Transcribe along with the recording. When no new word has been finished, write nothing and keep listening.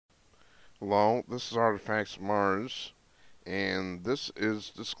Hello, this is Artifacts Mars, and this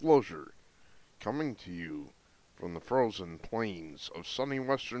is Disclosure, coming to you from the frozen plains of sunny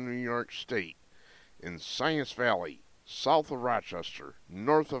western New York State, in Science Valley, south of Rochester,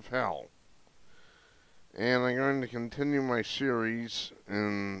 north of hell. And I'm going to continue my series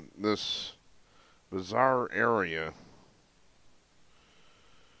in this bizarre area.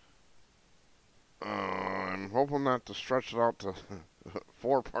 I'm hoping not to stretch it out to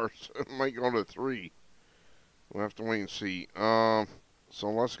 4 parts. It might go to 3. We'll have to wait and see. So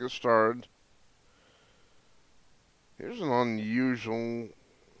let's get started. Here's an unusual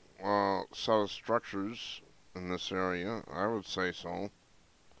set of structures in this area. I would say so.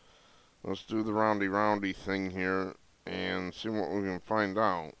 Let's do the roundy thing here and see what we can find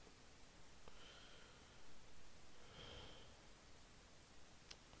out.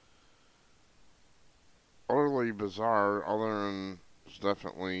 Utterly bizarre, other than it's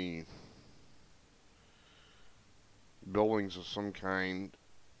definitely buildings of some kind.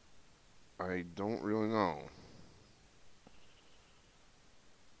 I don't really know.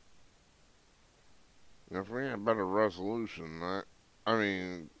 If we had better resolution,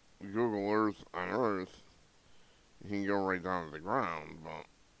 Google Earth on Earth, you can go right down to the ground, but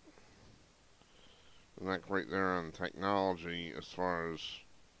we're not quite there on technology as far as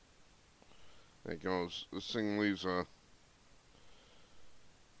it goes. This thing leaves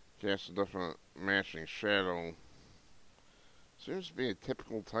casts a definite matching shadow. Seems to be a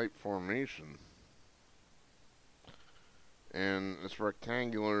typical type formation. And it's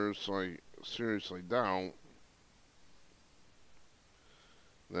rectangular, so I seriously doubt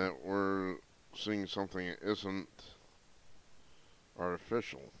that we're seeing something that isn't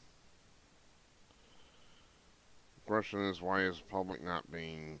artificial. The question is, why is the public not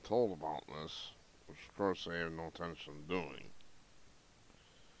being told about this? Which of course they have no intention of doing.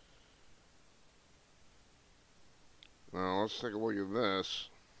 Now let's take a look at this.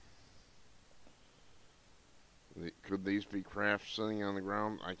 Could these be craft sitting on the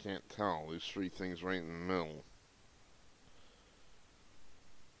ground? I can't tell. These 3 things right in the middle.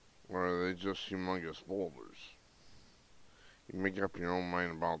 Or are they just humongous boulders? You can make up your own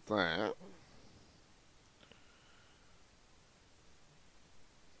mind about that.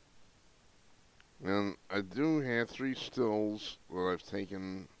 And I do have 3 stills that I've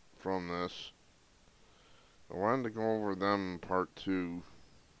taken from this. I wanted to go over them in part 2.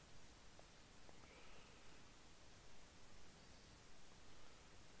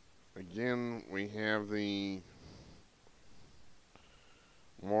 Again, we have the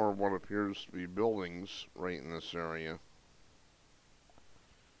more what appears to be buildings right in this area.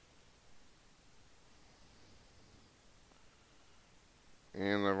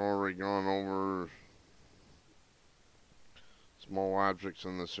 And I've already gone over small objects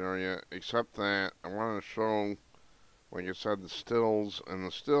in this area, except that I want to show, like I said, the stills, and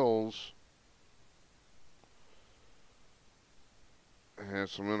the stills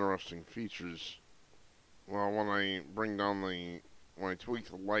has some interesting features. Well, when I tweak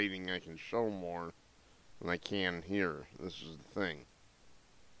the lighting, I can show more than I can here. This is the thing.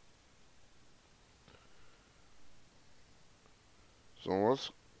 So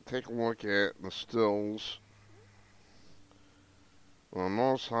let's take a look at the stills. Well,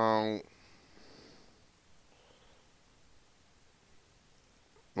 notice how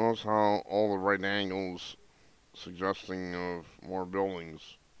all the right angles suggesting of more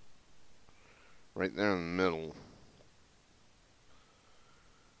buildings right there in the middle.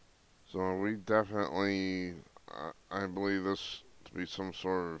 So we definitely, I believe this to be some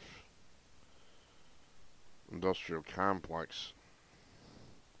sort of industrial complex.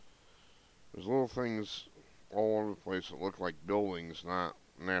 There's little things all over the place that look like buildings, not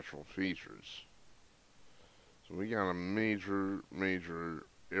natural features. So we got a major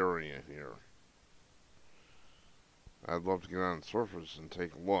area here. I'd love to get on the surface and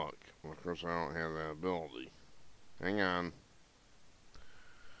take a look. But of course, I don't have that ability. Hang on.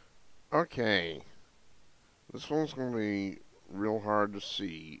 Okay. This one's going to be real hard to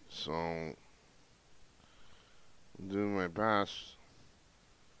see, so I'm doing my best.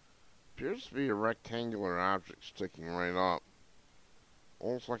 Appears to be a rectangular object sticking right up.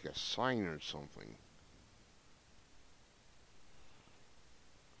 Almost like a sign or something.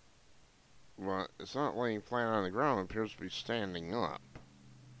 But it's not laying flat on the ground. It appears to be standing up.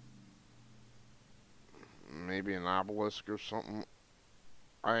 Maybe an obelisk or something.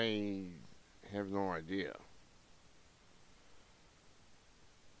 I have no idea.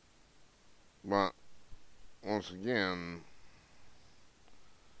 But once again,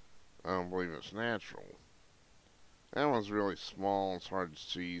 I don't believe it's natural. That one's really small, it's hard to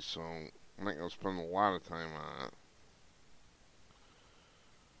see, so I'm not going to spend a lot of time on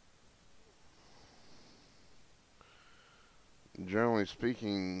it. Generally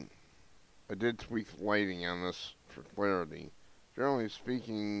speaking, I did tweak the lighting on this for clarity. Generally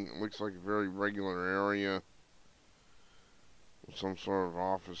speaking, it looks like a very regular area. Some sort of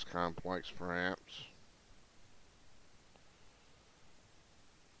office complex, perhaps.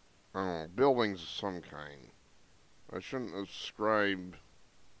 I don't know, buildings of some kind. I shouldn't ascribe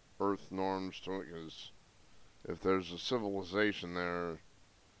Earth norms to it, because if there's a civilization there,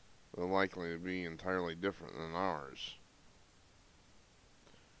 they're likely to be entirely different than ours.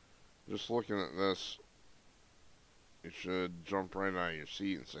 Just looking at this, you should jump right out of your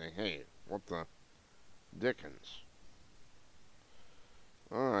seat and say, hey, what the dickens?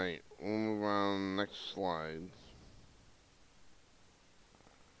 Alright, we'll move on next slide.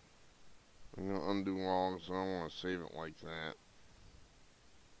 I'm going to undo all because I don't want to save it like that.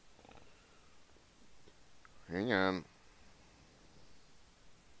 Hang on.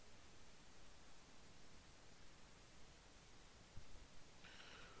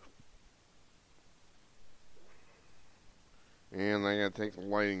 And I gotta take the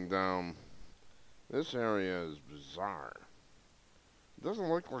lighting down. This area is bizarre. It doesn't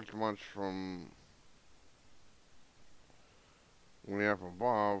look like much from way up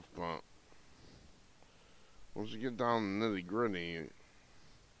above, but once you get down to the nitty gritty,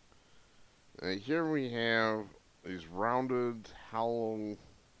 here we have these rounded, hollow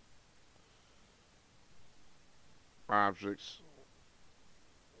objects.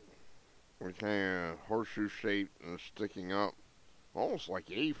 They're kind of horseshoe shaped and sticking up, almost like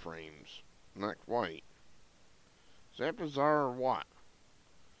A-frames. Not quite. Is that bizarre or what?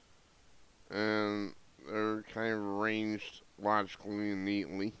 And they're kind of arranged logically and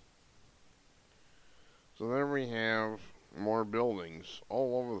neatly. So there we have more buildings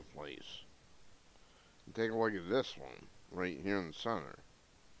all over the place. And take a look at this one right here in the center.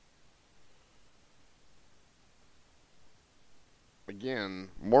 Again,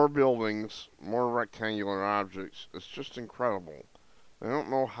 more buildings, more rectangular objects. It's just incredible. I don't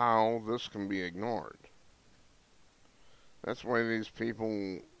know how this can be ignored. That's why these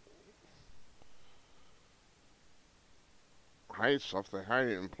people hide stuff. They hide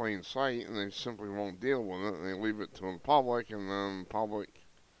it in plain sight, and they simply won't deal with it, and they leave it to the public, and then the public,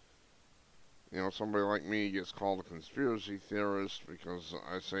 somebody like me gets called a conspiracy theorist because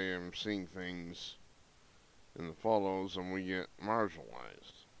I say I'm seeing things in the photos, and we get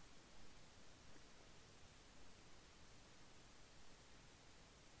marginalized.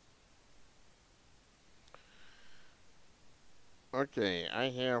 Okay, I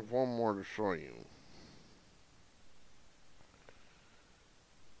have one more to show you.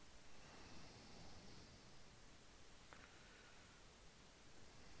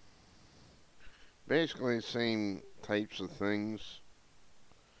 Basically the same types of things.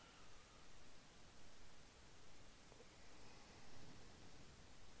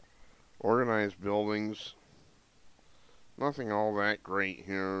 Organized buildings. Nothing all that great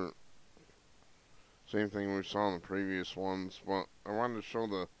here. Same thing we saw in the previous ones, but I wanted to show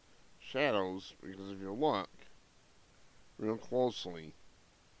the shadows because if you look real closely,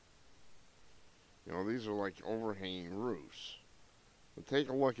 these are like overhanging roofs. But take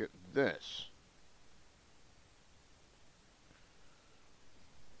a look at this.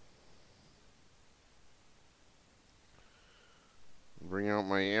 Bring out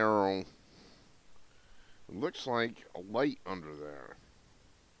my arrow. It looks like a light under there.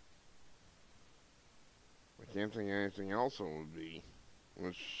 I can't think of anything else it would be,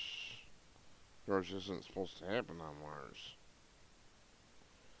 which, of course, isn't supposed to happen on Mars.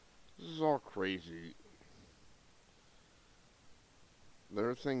 This is all crazy. There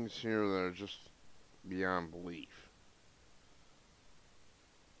are things here that are just beyond belief.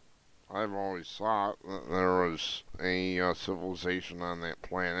 I've always thought that there was a civilization on that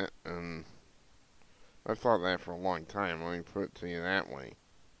planet, and I've thought that for a long time. Let me put it to you that way.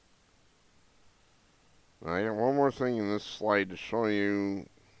 Now, I got one more thing in this slide to show you.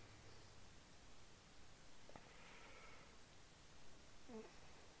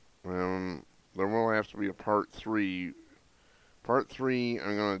 There will have to be a part 3. Part 3,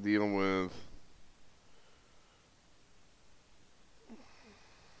 I'm going to deal with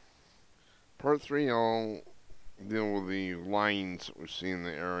Part 3, I'll deal with the lines that we see in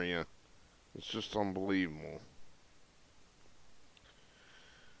the area. It's just unbelievable.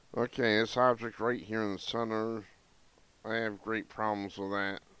 Okay, this object right here in the center, I have great problems with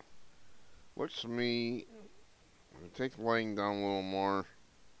that. Looks to me, I'm going to take the lighting down a little more.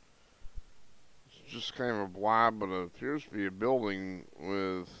 It's just kind of a blob, but it appears to be a building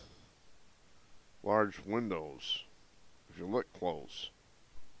with large windows, if you look close.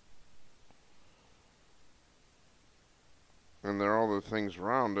 And there are other things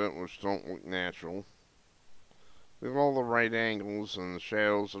around it which don't look natural. We have all the right angles and the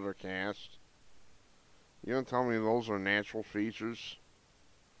shadows that are cast. You gonna tell me those are natural features?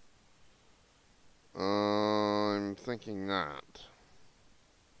 I'm thinking not.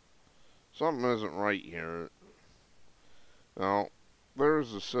 Something isn't right here. Now, there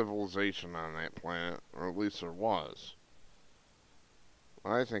is a civilization on that planet, or at least there was.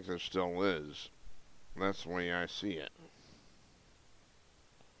 I think there still is. That's the way I see it.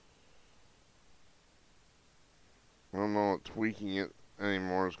 I don't know if tweaking it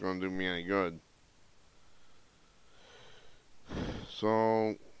anymore is going to do me any good.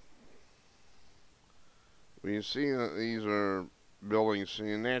 So, when you see that these are buildings,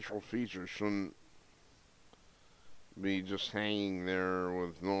 the natural features shouldn't be just hanging there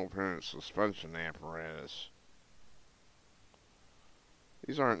with no apparent suspension apparatus.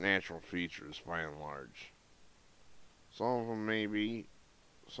 These aren't natural features by and large. Some of them may be,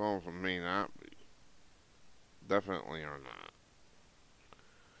 some of them may not be. Definitely are not.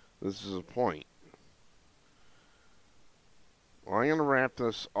 This is a point. Well, I'm going to wrap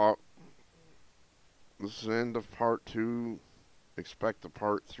this up. This is the end of part 2. Expect a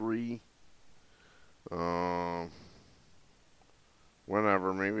part 3.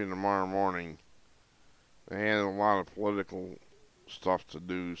 Whenever, maybe tomorrow morning. I had a lot of political stuff to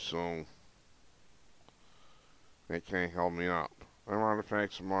do, so that can't help me up. I'm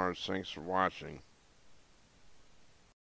Artifacts of Mars. Thanks for watching.